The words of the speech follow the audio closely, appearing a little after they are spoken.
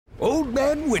Old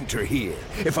Man Winter here.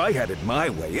 If I had it my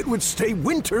way, it would stay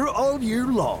winter all year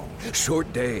long.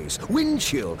 Short days, wind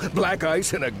chill, black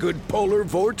ice, and a good polar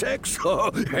vortex.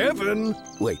 Oh, heaven!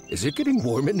 Wait, is it getting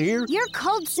warm in here? Your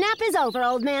cold snap is over,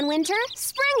 Old Man Winter.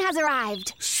 Spring has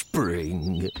arrived.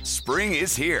 Spring. Spring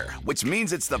is here, which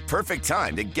means it's the perfect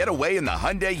time to get away in the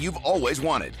Hyundai you've always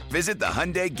wanted. Visit the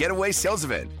Hyundai Getaway Sales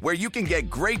Event, where you can get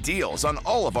great deals on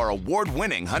all of our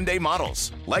award-winning Hyundai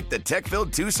models, like the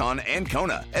tech-filled Tucson and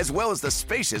Kona, as well as the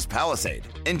spacious Palisade.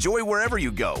 Enjoy wherever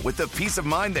you go with the peace of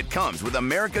mind that comes with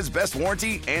America's best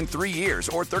warranty and 3 years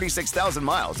or 36,000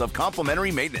 miles of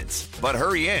complimentary maintenance. But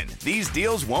hurry in, these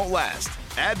deals won't last.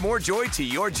 Add more joy to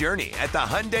your journey at the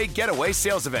Hyundai Getaway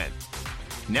Sales Event.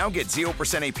 Now get 0%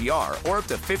 APR or up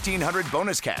to $1,500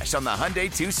 bonus cash on the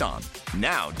Hyundai Tucson.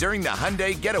 Now, during the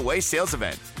Hyundai Getaway Sales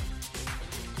Event.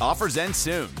 Offers end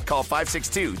soon. Call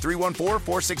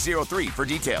 562-314-4603 for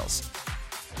details.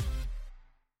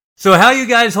 So how you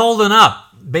guys holding up?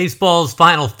 Baseball's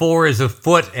Final Four is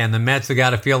afoot, and the Mets have got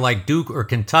to feel like Duke or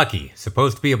Kentucky.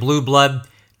 Supposed to be a blue blood,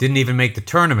 didn't even make the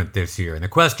tournament this year. And the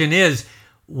question is,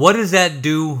 what does that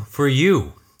do for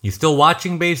you? You still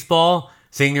watching baseball?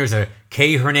 Seeing there's a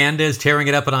Kay Hernandez tearing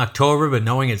it up in October, but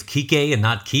knowing it's Kike and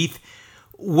not Keith?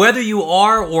 Whether you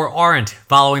are or aren't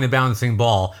following the bouncing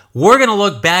ball, we're going to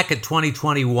look back at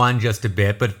 2021 just a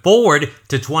bit, but forward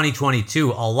to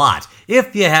 2022 a lot,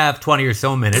 if you have 20 or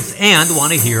so minutes and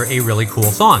want to hear a really cool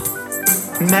song.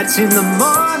 Mets in the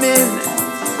morning.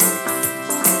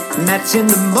 Mets in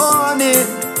the morning.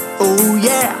 Oh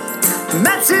yeah.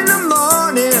 Mets in the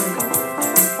morning.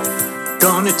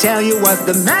 Gonna tell you what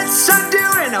the Mets are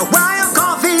doing while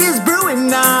coffee is brewing.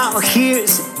 Now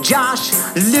here's Josh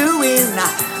Lewin,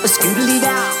 a scootily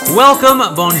down. Welcome,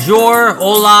 bonjour,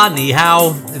 hola, ni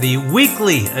hao. The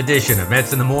weekly edition of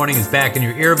Mets in the Morning is back in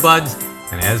your earbuds.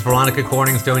 And as Veronica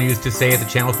Corningstone used to say at the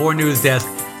Channel 4 News Desk,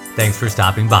 thanks for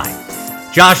stopping by.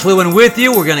 Josh Lewin with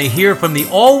you. We're going to hear from the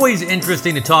always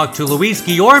interesting to talk to Luis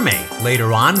Guillorme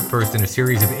later on, first in a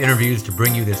series of interviews to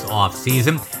bring you this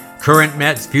off-season. Current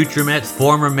Mets, future Mets,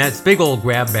 former Mets, big old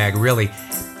grab bag, really.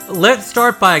 Let's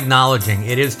start by acknowledging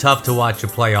it is tough to watch the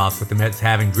playoffs with the Mets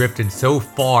having drifted so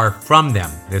far from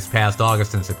them this past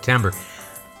August and September.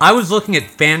 I was looking at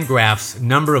Fangraph's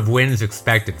number of wins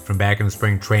expected from back in the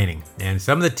spring training, and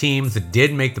some of the teams that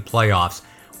did make the playoffs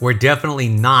were definitely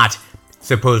not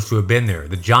supposed to have been there.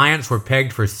 The Giants were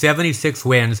pegged for 76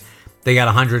 wins. They got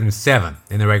 107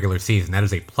 in the regular season. That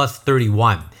is a plus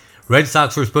 31. Red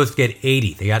Sox were supposed to get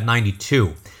 80. They got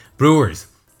 92. Brewers,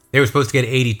 they were supposed to get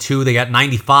 82. They got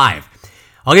 95.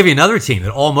 I'll give you another team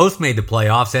that almost made the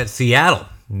playoffs at Seattle.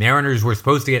 Mariners were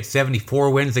supposed to get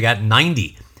 74 wins. They got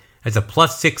 90. That's a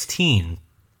plus 16.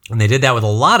 And they did that with a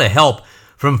lot of help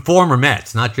from former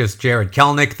Mets, not just Jared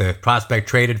Kelenic, the prospect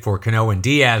traded for Cano and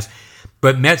Diaz,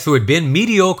 but Mets who had been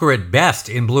mediocre at best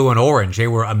in blue and orange. They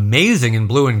were amazing in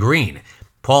blue and green.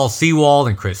 Paul Sewald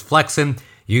and Chris Flexen.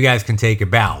 You guys can take a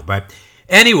bow. But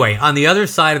anyway, on the other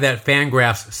side of that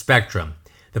Fangraphs spectrum,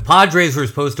 the Padres were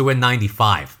supposed to win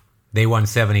 95. They won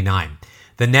 79.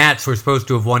 The Nats were supposed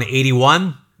to have won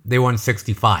 81. They won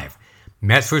 65.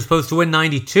 Mets were supposed to win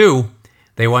 92.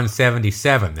 They won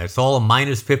 77. That's all a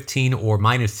minus 15 or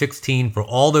minus 16 for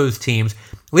all those teams.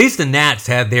 At least the Nats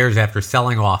had theirs after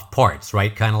selling off parts,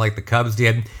 right? Kind of like the Cubs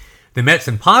did. The Mets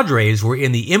and Padres were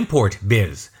in the import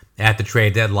biz at the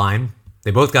trade deadline. They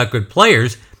both got good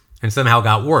players and somehow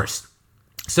got worse.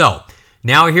 So,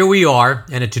 now here we are,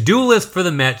 and a to-do list for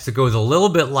the Mets that goes a little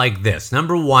bit like this.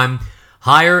 Number one,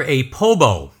 hire a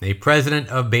POBO, a president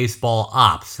of baseball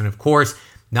ops. And of course,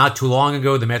 not too long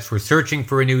ago, the Mets were searching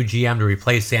for a new GM to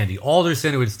replace Sandy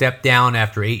Alderson, who had stepped down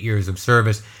after 8 years of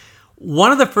service.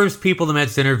 One of the first people the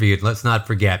Mets interviewed, let's not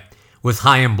forget, was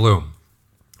Chaim Bloom,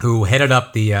 who headed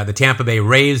up the Tampa Bay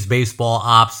Rays baseball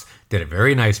ops, did a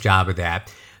very nice job of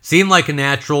that. Seemed like a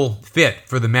natural fit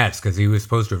for the Mets because he was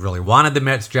supposed to have really wanted the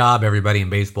Mets job. Everybody in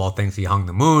baseball thinks he hung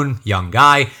the moon, young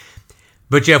guy.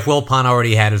 But Jeff Wilpon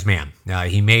already had his man.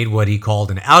 He made what he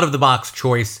called an out-of-the-box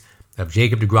choice of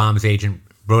Jacob deGrom's agent,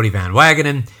 Brodie Van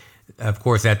Wagenen. Of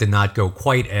course, that did not go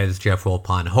quite as Jeff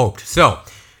Wilpon hoped. So,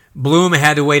 Bloom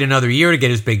had to wait another year to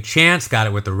get his big chance, got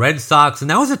it with the Red Sox,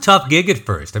 and that was a tough gig at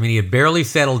first. I mean, he had barely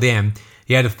settled in.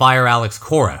 He had to fire Alex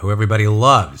Cora, who everybody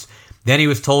loves. Then he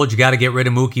was told you got to get rid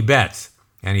of Mookie Betts.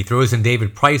 And he throws in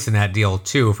David Price in that deal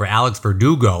too for Alex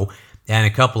Verdugo and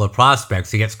a couple of prospects.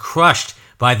 He gets crushed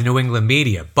by the New England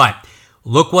media. But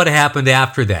look what happened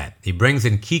after that. He brings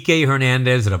in Kike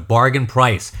Hernandez at a bargain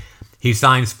price. He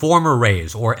signs former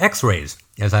Rays, or ex-Rays,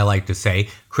 as I like to say,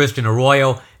 Christian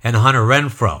Arroyo and Hunter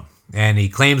Renfroe. And he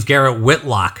claims Garrett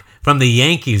Whitlock from the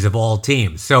Yankees of all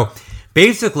teams. So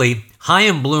Basically,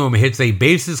 Chaim Bloom hits a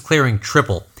bases-clearing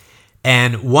triple,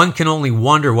 and one can only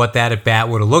wonder what that at-bat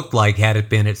would have looked like had it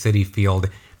been at Citi Field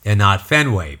and not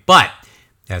Fenway. But,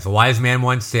 as a wise man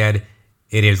once said,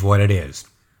 it is what it is.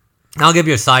 I'll give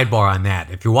you a sidebar on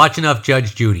that. If you watch enough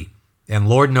Judge Judy, and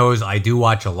Lord knows I do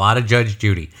watch a lot of Judge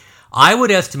Judy, I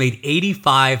would estimate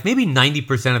 85, maybe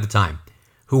 90% of the time,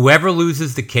 whoever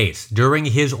loses the case during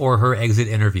his or her exit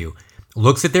interview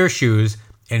looks at their shoes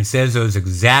and says those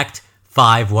exact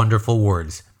 5 wonderful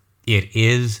words. It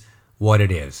is what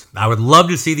it is. I would love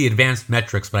to see the advanced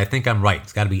metrics, but I think I'm right.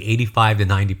 It's got to be 85 to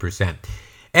 90%.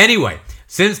 Anyway,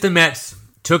 since the Mets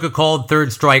took a called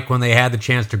third strike when they had the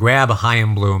chance to grab a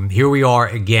Chaim Bloom, here we are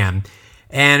again.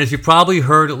 And as you probably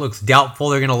heard, it looks doubtful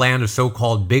they're going to land a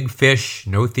so-called big fish.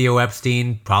 No Theo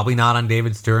Epstein, probably not on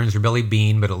David Stearns or Billy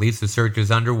Beane, but at least the search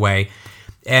is underway.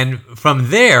 And from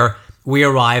there, we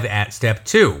arrive at step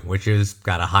 2, which is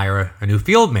got to hire a new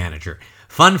field manager.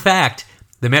 Fun fact,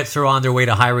 the Mets are on their way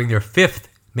to hiring their 5th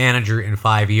manager in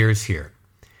 5 years here.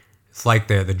 It's like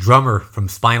the drummer from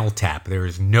Spinal Tap. There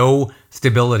is no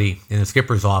stability in the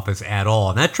skipper's office at all.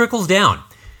 And that trickles down.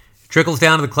 Trickles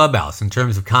down to the clubhouse in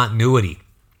terms of continuity.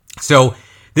 So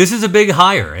this is a big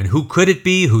hire. And who could it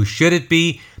be? Who should it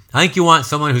be? I think you want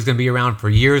someone who's going to be around for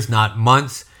years, not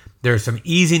months. There are some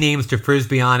easy names to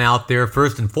frisbee on out there.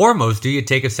 First and foremost, do you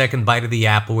take a second bite of the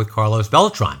apple with Carlos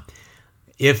Beltran?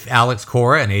 If Alex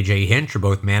Cora and AJ Hinch are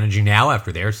both managing now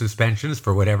after their suspensions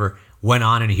for whatever went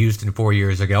on in Houston 4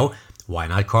 years ago, why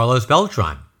not Carlos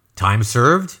Beltran? Time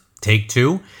served, take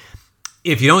 2.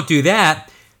 If you don't do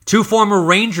that, 2 former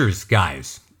Rangers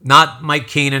guys, not Mike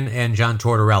Keenan and John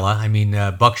Tortorella. I mean,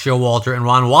 Buck Showalter and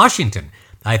Ron Washington,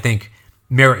 I think,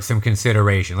 merit some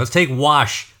consideration. Let's take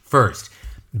Wash first.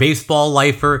 Baseball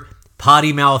lifer,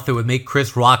 potty mouth that would make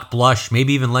Chris Rock blush,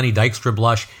 maybe even Lenny Dykstra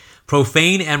blush.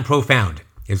 Profane and profound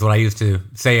is what I used to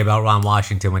say about Ron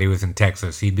Washington when he was in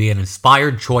Texas. He'd be an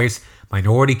inspired choice,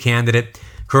 minority candidate,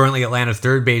 currently Atlanta's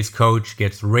third base coach,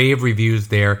 gets rave reviews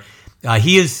there.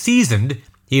 He is seasoned.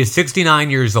 He is 69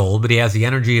 years old, but he has the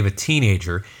energy of a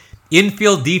teenager.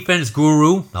 Infield defense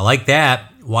guru, I like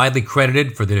that. Widely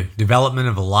credited for the development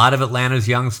of a lot of Atlanta's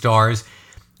young stars.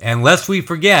 And lest we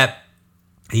forget,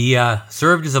 he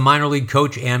served as a minor league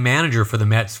coach and manager for the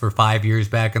Mets for 5 years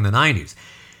back in the 90s.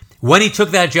 When he took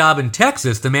that job in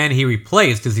Texas, the man he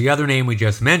replaced is the other name we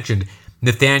just mentioned,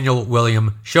 Nathaniel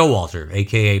William Showalter,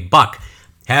 a.k.a. Buck.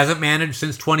 Hasn't managed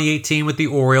since 2018 with the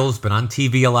Orioles, been on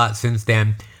TV a lot since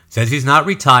then. Says he's not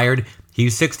retired.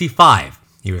 He's 65.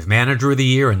 He was manager of the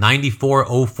year in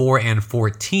 94, 04, and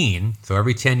 14. So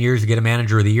every 10 years you get a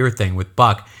manager of the year thing with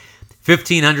Buck.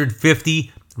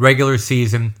 1,550 regular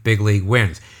season big league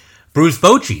wins. Bruce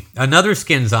Bochy, another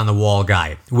skins on the wall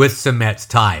guy with some Mets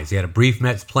ties. He had a brief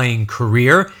Mets playing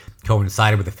career,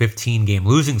 coincided with a 15-game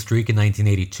losing streak in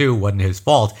 1982. Wasn't his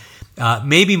fault.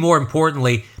 Maybe more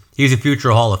importantly, he's a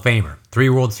future Hall of Famer. 3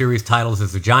 World Series titles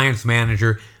as the Giants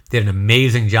manager. Did an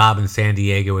amazing job in San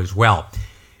Diego as well.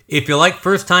 If you like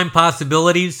first-time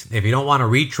possibilities, if you don't want to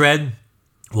retread,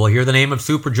 we'll hear the name of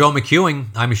Super Joe McEwing,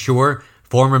 I'm sure.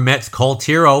 Former Mets cult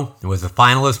hero, was a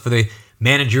finalist for the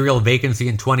managerial vacancy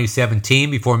in 2017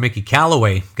 before Mickey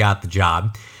Callaway got the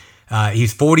job.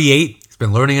 He's 48. He's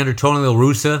been learning under Tony La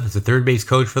Russa as the third base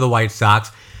coach for the White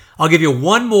Sox. I'll give you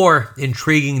one more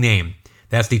intriguing name.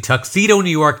 That's the Tuxedo, New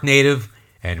York native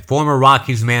and former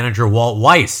Rockies manager Walt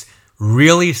Weiss.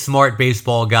 Really smart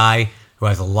baseball guy who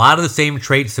has a lot of the same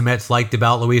traits the Mets liked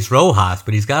about Luis Rojas,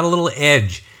 but he's got a little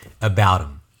edge about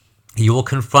him. He will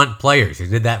confront players. He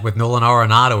did that with Nolan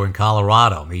Arenado in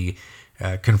Colorado. He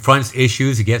confronts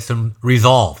issues. He gets them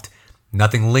resolved.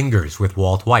 Nothing lingers with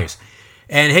Walt Weiss.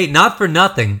 And hey, not for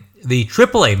nothing, the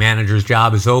AAA manager's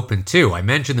job is open too. I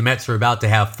mentioned the Mets are about to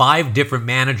have 5 different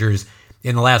managers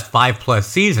in the last 5+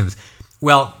 seasons.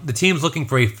 Well, the team's looking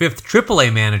for a 5th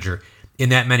AAA manager in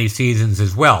that many seasons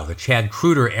as well. The Chad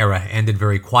Kruger era ended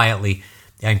very quietly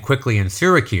and quickly in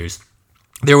Syracuse.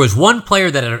 There was one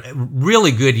player that had a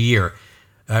really good year.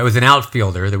 It was an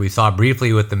outfielder that we saw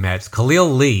briefly with the Mets. Khalil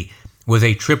Lee was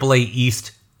a AAA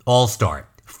East All-Star.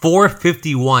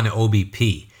 451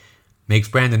 OBP. Makes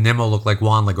Brandon Nimmo look like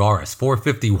Juan Lagares.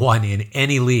 451 in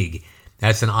any league.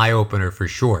 That's an eye-opener for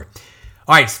sure.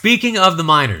 All right, speaking of the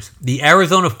minors, the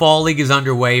Arizona Fall League is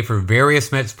underway for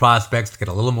various Mets prospects to get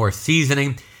a little more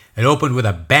seasoning. It opened with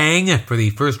a bang for the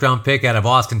first-round pick out of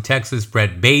Austin, Texas,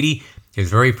 Brett Beatty. His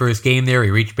very first game there, he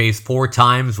reached base 4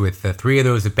 times with 3 of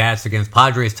those at-bats against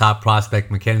Padres top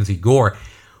prospect Mackenzie Gore.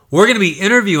 We're going to be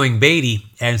interviewing Beatty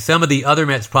and some of the other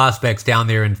Mets prospects down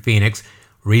there in Phoenix.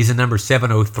 Reason number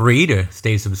 703 to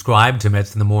stay subscribed to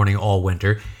Mets in the Morning all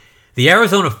winter. The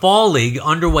Arizona Fall League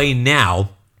underway now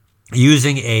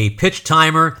using a pitch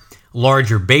timer,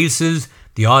 larger bases,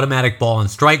 the automatic ball and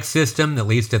strike system, at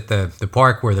least at the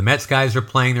park where the Mets guys are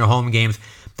playing their home games.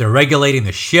 They're regulating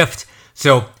the shift.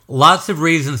 So lots of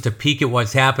reasons to peek at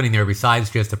what's happening there besides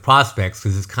just the prospects,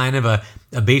 because it's kind of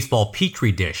a baseball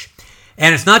petri dish.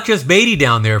 And it's not just Beatty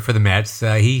down there for the Mets.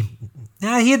 He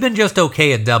had been just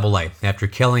okay at Double-A after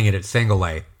killing it at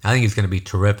Single-A. I think he's going to be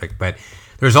terrific. But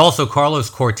there's also Carlos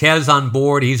Cortez on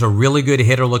board. He's a really good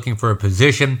hitter looking for a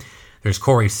position. There's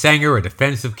Corey Senger, a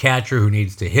defensive catcher who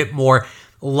needs to hit more.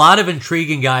 A lot of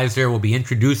intriguing guys there. We'll be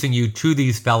introducing you to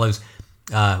these fellas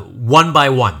one by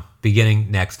one beginning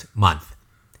next month.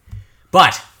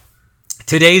 But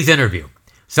today's interview,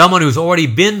 someone who's already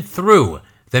been through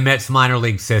the Mets minor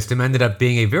league system, ended up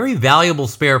being a very valuable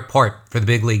spare part for the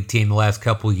big league team the last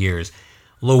couple of years.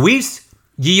 Luis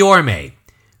Guillorme,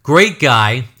 great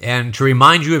guy, and to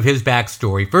remind you of his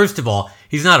backstory, first of all,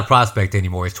 he's not a prospect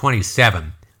anymore. He's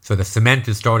 27, so the cement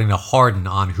is starting to harden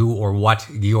on who or what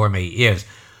Guillorme is.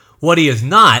 What he is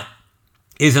not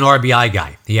is an RBI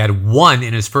guy. He had 1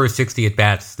 in his first 60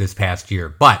 at-bats this past year,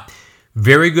 but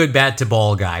very good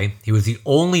bat-to-ball guy. He was the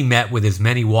only Met with as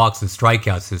many walks as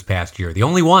strikeouts this past year. The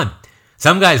only one.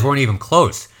 Some guys weren't even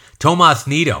close. Tomas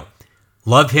Nido.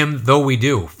 Love him though we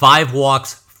do. 5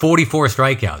 walks, 44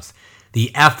 strikeouts.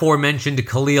 The aforementioned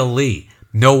Khalil Lee.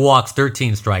 No walks,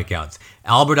 13 strikeouts.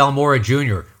 Albert Almora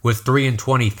Jr. was 3 and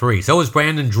 23. So was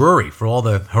Brandon Drury, for all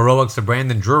the heroics of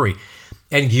Brandon Drury.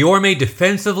 And Guillorme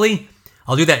defensively,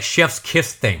 I'll do that chef's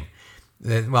kiss thing.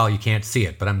 Well, you can't see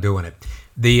it, but I'm doing it.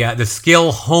 The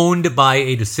skill honed by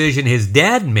a decision his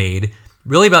dad made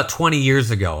really about 20 years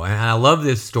ago. And I love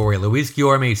this story. Luis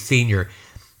Guillorme Sr.,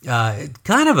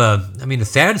 kind of a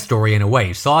sad story in a way.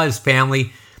 He saw his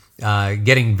family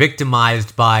getting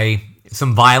victimized by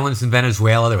some violence in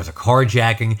Venezuela. There was a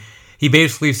carjacking. He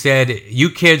basically said, you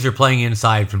kids are playing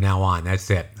inside from now on. That's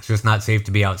it. It's just not safe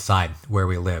to be outside where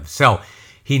we live. So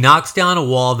he knocks down a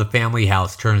wall of the family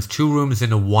house, turns 2 rooms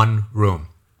into 1 room.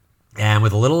 And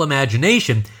with a little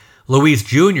imagination, Luis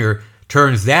Jr.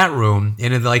 turns that room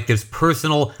into like this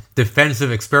personal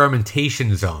defensive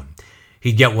experimentation zone.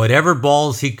 He'd get whatever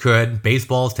balls he could,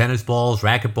 baseballs, tennis balls,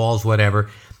 racquetballs, whatever,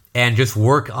 and just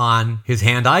work on his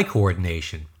hand-eye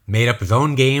coordination. Made up his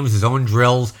own games, his own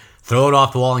drills, throw it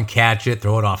off the wall and catch it,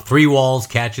 throw it off 3 walls,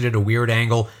 catch it at a weird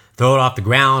angle, throw it off the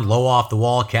ground, low off the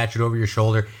wall, catch it over your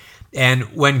shoulder. And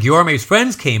when Guillorme's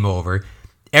friends came over,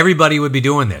 everybody would be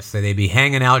doing this. They'd be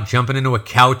hanging out, jumping into a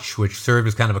couch, which served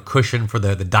as kind of a cushion for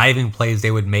the diving plays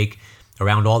they would make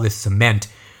around all this cement.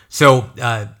 So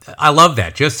I love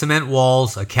that. Just cement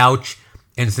walls, a couch,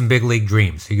 and some big league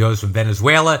dreams. He goes from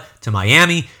Venezuela to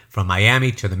Miami, from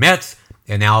Miami to the Mets,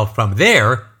 and now from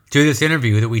there to this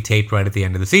interview that we taped right at the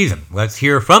end of the season. Let's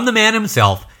hear from the man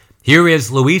himself. Here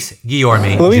is Luis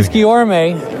Guillorme. Luis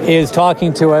Guillorme is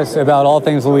talking to us about all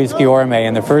things Luis Guillorme,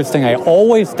 and the first thing I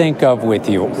always think of with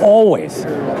you, always,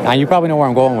 now you probably know where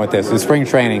I'm going with this, is spring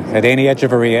training at Danny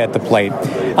Echeverria at the plate.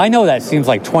 I know that seems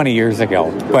like 20 years ago,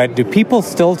 but do people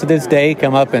still to this day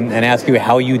come up and ask you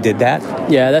how you did that?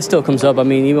 Yeah, that still comes up. I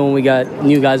mean, even when we got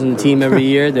new guys on the team every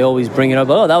year, they always bring it up.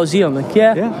 Oh, that was you. I'm like,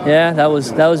 yeah, that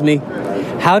was me.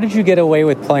 How did you get away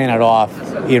with playing it off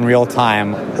in real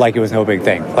time like it was no big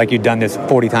thing, like you'd done this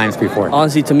 40 times before?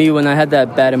 Honestly, to me, when I had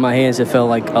that bat in my hands, it felt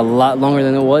like a lot longer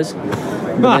than it was.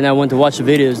 But then I went to watch the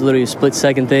video. It was literally a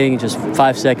split-second thing, just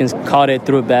 5 seconds, caught it,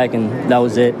 threw it back, and that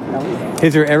was it.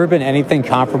 Has there ever been anything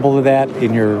comparable to that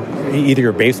in either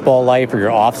your baseball life or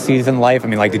your off-season life? I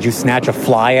mean, like, did you snatch a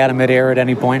fly out of midair at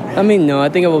any point? I mean, no. I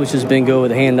think I've always just been good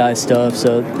with hand-eye stuff,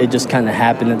 so it just kind of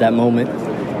happened at that moment.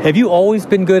 Have you always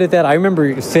been good at that? I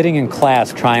remember sitting in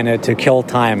class trying to kill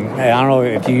time. I don't know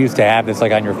if you used to have this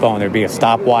like on your phone. There'd be a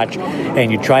stopwatch,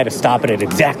 and you try to stop it at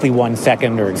exactly 1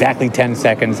 second or exactly 10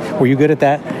 seconds. Were you good at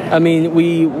that? I mean,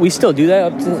 we still do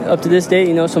that up to this day.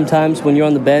 You know, sometimes when you're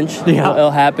on the bench,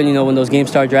 it'll happen. You know, when those games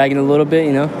start dragging a little bit.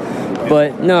 You know,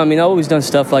 but no, I mean, I've always done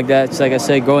stuff like that. It's like I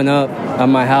said, growing up at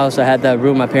my house, I had that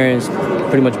room my parents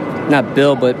pretty much not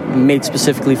built, but made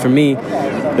specifically for me.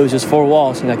 It was just 4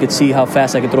 walls, and I could see how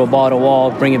fast I could throw a ball at a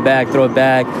wall, bring it back, throw it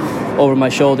back, over my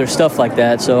shoulder, stuff like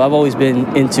that. So I've always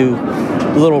been into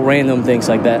little random things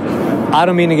like that. I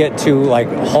don't mean to get too like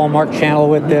Hallmark Channel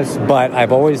with this, but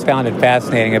I've always found it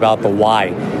fascinating about the why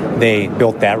they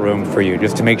built that room for you,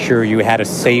 just to make sure you had a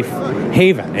safe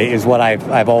haven, is what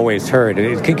I've always heard.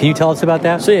 Can you tell us about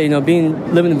that? So yeah, you know,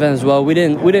 living in Venezuela, we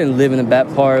didn't live in the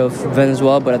back part of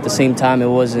Venezuela, but at the same time, it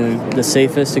wasn't the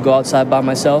safest to go outside by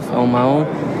myself on my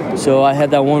own. So I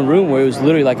had that one room where it was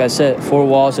literally, like I said, 4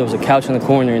 walls. There was a couch in the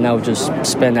corner, and I would just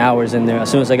spend hours in there.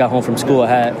 As soon as I got home from school, I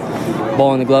had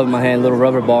ball in the glove in my hand, little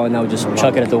rubber ball, and I would just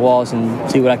chuck it at the walls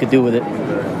and see what I could do with it.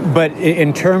 But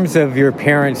in terms of your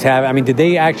parents did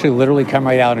they actually literally come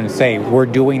right out and say, we're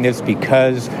doing this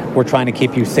because we're trying to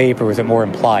keep you safe, or was it more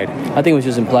implied? I think it was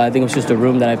just implied. I think it was just a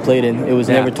room that I played in. It was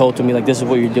never told to me, like, this is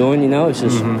what you're doing, It's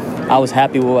just, I was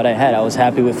happy with what I had. I was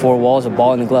happy with 4 walls, a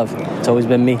ball, and a glove. It's always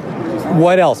been me.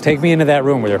 What else? Take me into that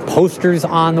room. Were there posters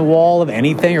on the wall of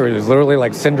anything, or it was literally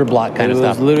like cinder block kind of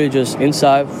stuff? It was literally just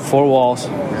inside, 4 walls,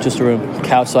 just a room,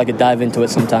 couch, so I could dive into it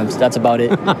sometimes. That's about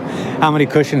it. How many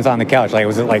cushions on the couch? Like,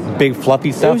 was it like big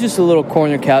fluffy stuff? It was just a little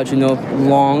corner couch,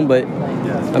 long, but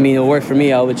it worked for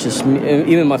me. I would just,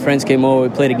 even my friends came over,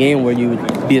 we played a game where you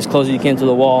would be as close as you can to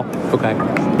the wall. Okay.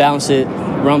 Bounce it,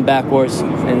 run backwards,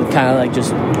 and kind of like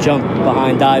just jump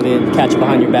behind, dive in, catch it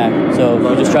behind your back. So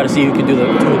we just try to see who could do the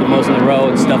most in a row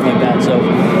and stuff like that. So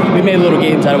we made little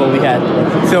games out of what we had.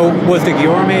 So was the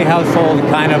Guillorme household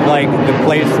kind of like the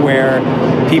place where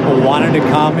people wanted to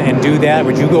come and do that?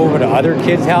 Would you go over to other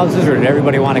kids' houses, or did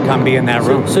everybody want to come be in that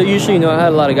room? So usually, I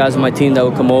had a lot of guys on my team that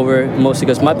would come over, mostly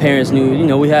because my parents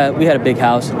knew, we had a big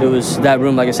house. It was that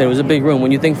room, like I said, it was a big room.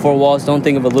 When you think 4 walls, don't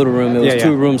think of a little room. It was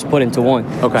 2 rooms put into one.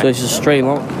 Okay. So it's just straight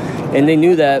long. And they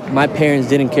knew that my parents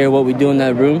didn't care what we do in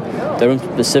that room. The room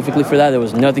specifically for that, there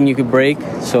was nothing you could break.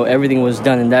 So everything was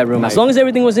done in that room. As long as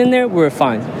everything was in there, we were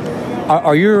fine.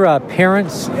 Are your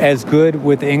parents as good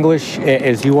with English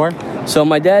as you are? So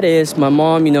my dad is. My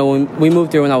mom, when we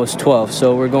moved here when I was 12.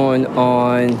 So we're going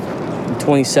on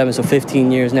 27, so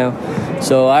 15 years now.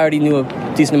 So I already knew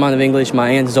a decent amount of English. My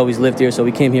aunt has always lived here, so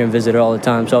we came here and visited all the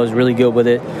time. So I was really good with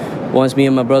it. Once me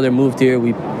and my brother moved here,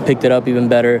 we picked it up even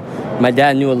better. My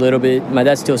dad knew a little bit. My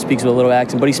dad still speaks with a little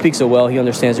accent, but he speaks it well. He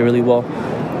understands it really well.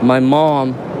 My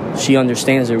mom, she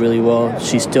understands it really well.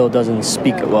 She still doesn't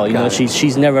speak it well.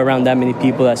 She's never around that many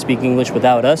people that speak English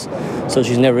without us, so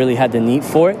she's never really had the need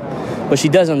for it. But she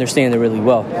does understand it really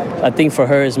well. I think for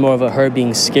her, it's more of her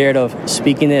being scared of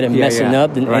speaking it and messing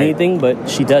up than anything, but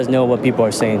she does know what people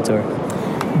are saying to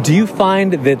her. Do you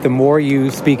find that the more you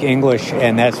speak English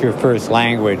and that's your first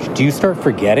language, do you start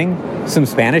forgetting some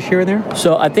Spanish here and there?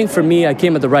 So I think for me, I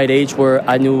came at the right age where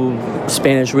I knew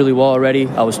Spanish really well already.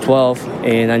 I was 12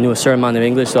 and I knew a certain amount of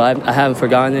English, so I haven't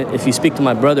forgotten it. If you speak to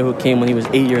my brother who came when he was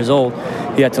 8 years old,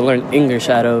 he had to learn English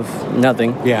out of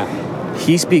nothing. Yeah.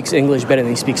 He speaks English better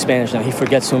than he speaks Spanish now. He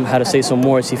forgets how to say some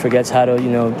words. He forgets how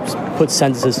to, put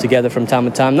sentences together from time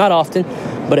to time. Not often,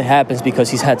 but it happens because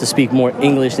he's had to speak more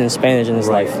English than Spanish in his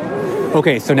life.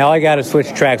 Okay, so now I got to switch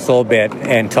tracks a little bit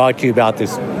and talk to you about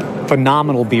this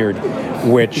phenomenal beard,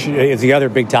 which is the other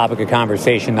big topic of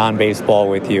conversation non-baseball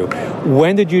with you.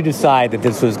 When did you decide that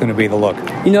this was going to be the look?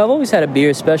 I've always had a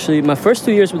beard, especially my first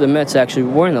 2 years with the Mets, actually,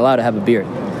 we weren't allowed to have a beard.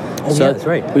 Oh, yeah, that's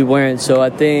right. We weren't, so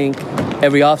I think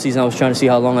every offseason I was trying to see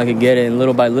how long I could get it, and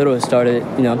little by little it started,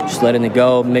 just letting it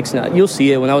go, mixing it. You'll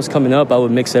see it. When I was coming up, I would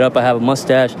mix it up. I have a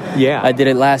mustache. Yeah. I did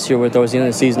it last year where towards the end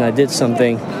of the season I did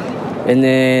something. And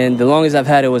then the longest I've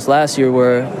had it was last year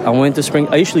where I went to spring.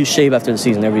 I usually shave after the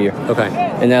season every year. Okay.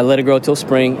 And then I let it grow till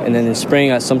spring, and then in spring,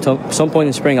 at some point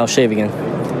in spring, I'll shave again.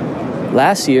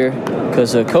 Last year,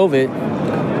 because of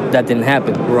COVID, that didn't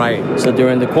happen. Right. So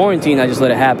during the quarantine, I just let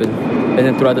it happen. And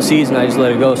then throughout the season, I just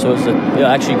let it go. So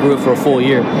I actually grew it for a full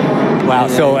year. Wow.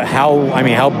 So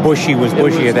how bushy was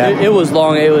bushy at that? It was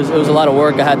long. It was a lot of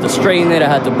work. I had to straighten it. I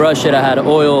had to brush it. I had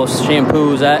oil,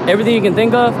 shampoos, everything you can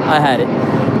think of. I had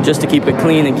it just to keep it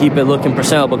clean and keep it looking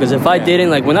presentable. Because if I didn't,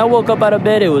 like when I woke up out of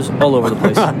bed, it was all over the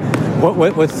place.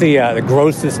 What's the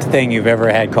grossest thing you've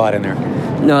ever had caught in there?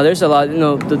 No, there's a lot.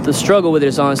 The struggle with it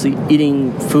is honestly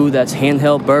eating food that's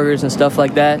handheld, burgers and stuff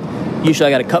like that. Usually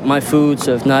I got to cut my food,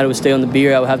 so if not, it would stay on the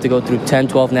beer. I would have to go through 10,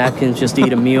 12 napkins just to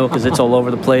eat a meal because it's all over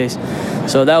the place.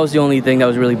 So that was the only thing that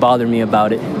was really bothering me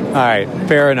about it. All right,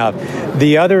 fair enough.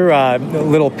 The other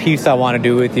little piece I want to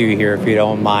do with you here, if you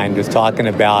don't mind, is talking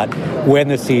about when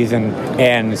the season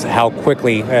ends, how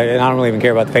quickly, and I don't really even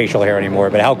care about the facial hair anymore,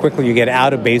 but how quickly you get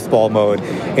out of baseball mode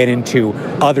and into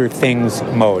other things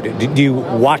mode. Do you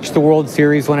watch the World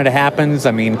Series when it happens?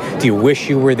 I mean, do you wish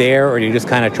you were there, or do you just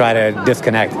kind of try to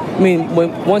disconnect? I mean,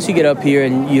 once you get up here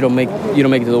and you don't make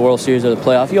it to the World Series or the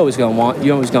playoff, you're always gonna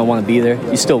want to be there.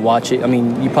 You still watch it. I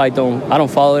mean, you probably I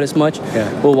don't follow it as much.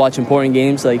 Yeah. We'll watch important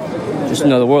games like just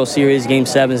the World Series, Game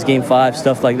 7s, Game 5,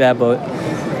 stuff like that. But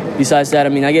besides that, I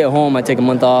mean, I get home, I take a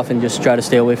month off and just try to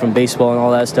stay away from baseball and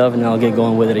all that stuff, and then I'll get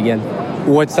going with it again.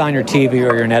 What's on your TV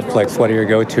or your Netflix? What are your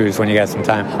go-tos when you got some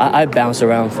time? I bounce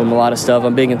around from a lot of stuff.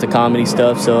 I'm big into comedy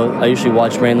stuff, so I usually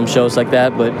watch random shows like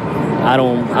that, but I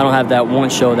don't have that one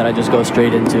show that I just go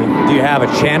straight into. Do you have a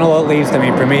channel at least? I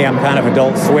mean, for me, I'm kind of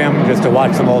Adult Swim, just to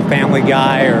watch some old Family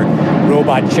Guy or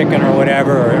Robot Chicken or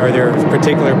whatever, or are there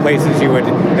particular places you would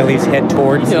at least head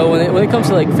towards? You know, when it comes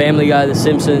to like Family Guy, The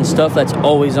Simpsons, stuff that's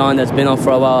always on, that's been on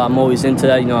for a while, I'm always into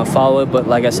that. You know, I follow it, but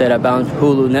like I said, I bounce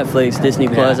Hulu, Netflix, Disney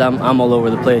Plus. I'm all over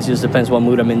the place. It just depends what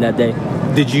mood I'm in that day.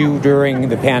 Did you, during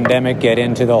the pandemic, get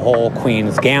into the whole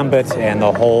Queen's Gambit and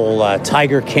the whole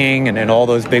Tiger King and all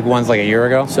those big ones like a year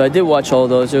ago? So I did watch all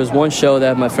those. There was one show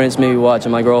that my friends made me watch,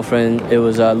 and my girlfriend, it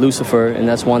was Lucifer, and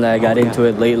that's one that I got into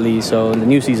it lately. So the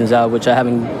new season's out, which I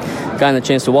haven't gotten a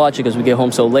chance to watch it because we get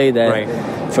home so late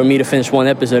that for me to finish one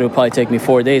episode, it would probably take me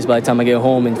 4 days by the time I get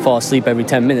home and fall asleep every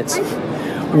 10 minutes.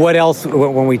 What else,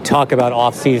 when we talk about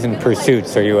off-season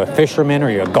pursuits, are you a fisherman? Are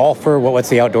you a golfer? What's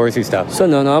the outdoorsy stuff? So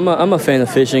no, I'm a fan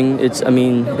of fishing. It's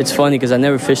funny because I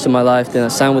never fished in my life. Then I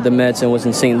signed with the Mets and was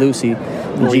in St. Lucie,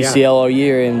 in GCL all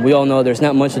year, and we all know there's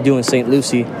not much to do in St.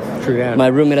 Lucie. True that. My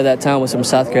roommate at that time was from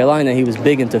South Carolina. He was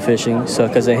big into fishing, so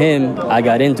because of him, I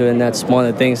got into it, and that's one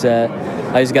of the things that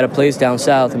I just got a place down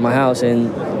south in my house,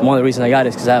 and one of the reasons I got it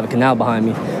is because I have a canal behind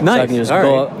me. Nice. So I can just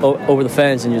go over the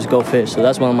fence and just go fish. So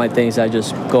that's one of my things. I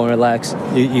just go and relax.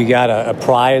 You got a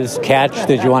prize catch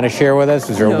that you want to share with us?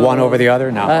 Is there one over the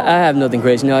other? No. I have nothing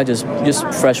crazy. No, I just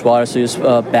fresh water, so just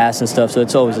bass and stuff. So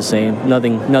it's always the same.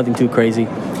 Nothing too crazy.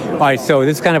 All right, so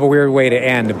this is kind of a weird way to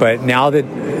end, but now that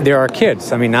there are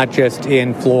kids, I mean, not just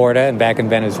in Florida and back in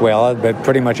Venezuela, but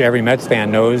pretty much every Mets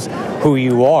fan knows who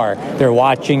you are. They're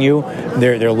watching you.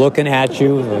 They're looking at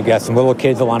you. We've got some little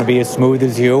kids that want to be as smooth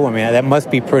as you. I mean, that must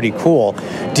be pretty cool.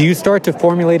 Do you start to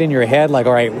formulate in your head, like,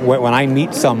 all right, when I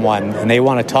meet someone and they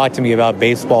want to talk to me about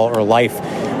baseball or life,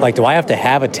 like, do I have to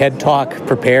have a TED Talk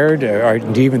prepared, or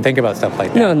do you even think about stuff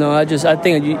like that? No. I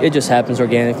think it just happens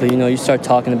organically. You know, you start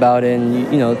talking about it,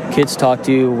 and you know, kids talk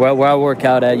to you. Where I work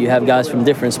out at, you have guys from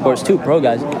different sports too, pro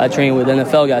guys. I train with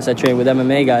NFL guys. I train with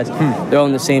MMA guys. They're all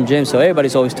in the same gym, so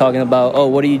everybody's always talking about, oh,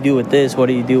 what do you do with this? What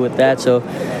do you do with that? So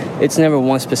it's never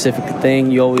one specific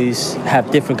thing. You always have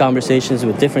different conversations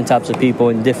with different types of people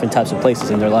in different types of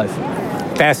places in their life.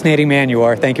 Fascinating man you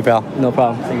are. Thank you, pal. No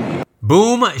problem. Thank you.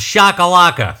 Boom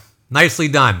shakalaka. Nicely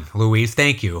done, Luis.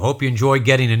 Thank you. Hope you enjoyed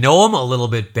getting to know him a little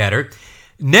bit better.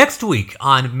 Next week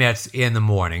on Mets in the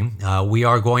Morning, we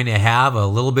are going to have a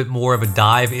little bit more of a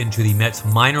dive into the Mets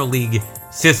minor league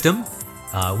system.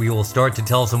 We will start to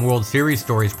tell some World Series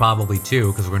stories probably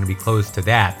too, because we're going to be close to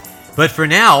that. But for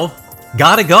now,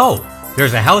 gotta go.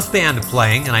 There's a house band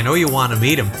playing, and I know you want to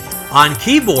meet him. On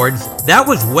keyboards, that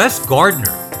was Wes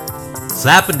Gardner.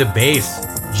 Slapping the bass,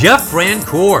 Jeff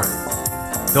Francoeur.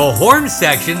 The horn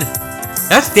section,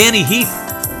 that's Danny Heath.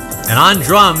 And on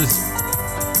drums,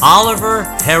 Oliver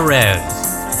Perez.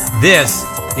 This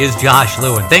is Josh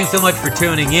Lewin. Thanks so much for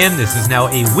tuning in. This is now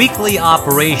a weekly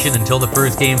operation until the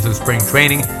first games of spring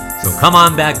training. So come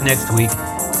on back next week.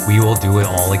 We will do it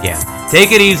all again.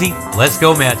 Take it easy. Let's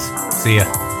go Mets. See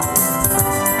ya.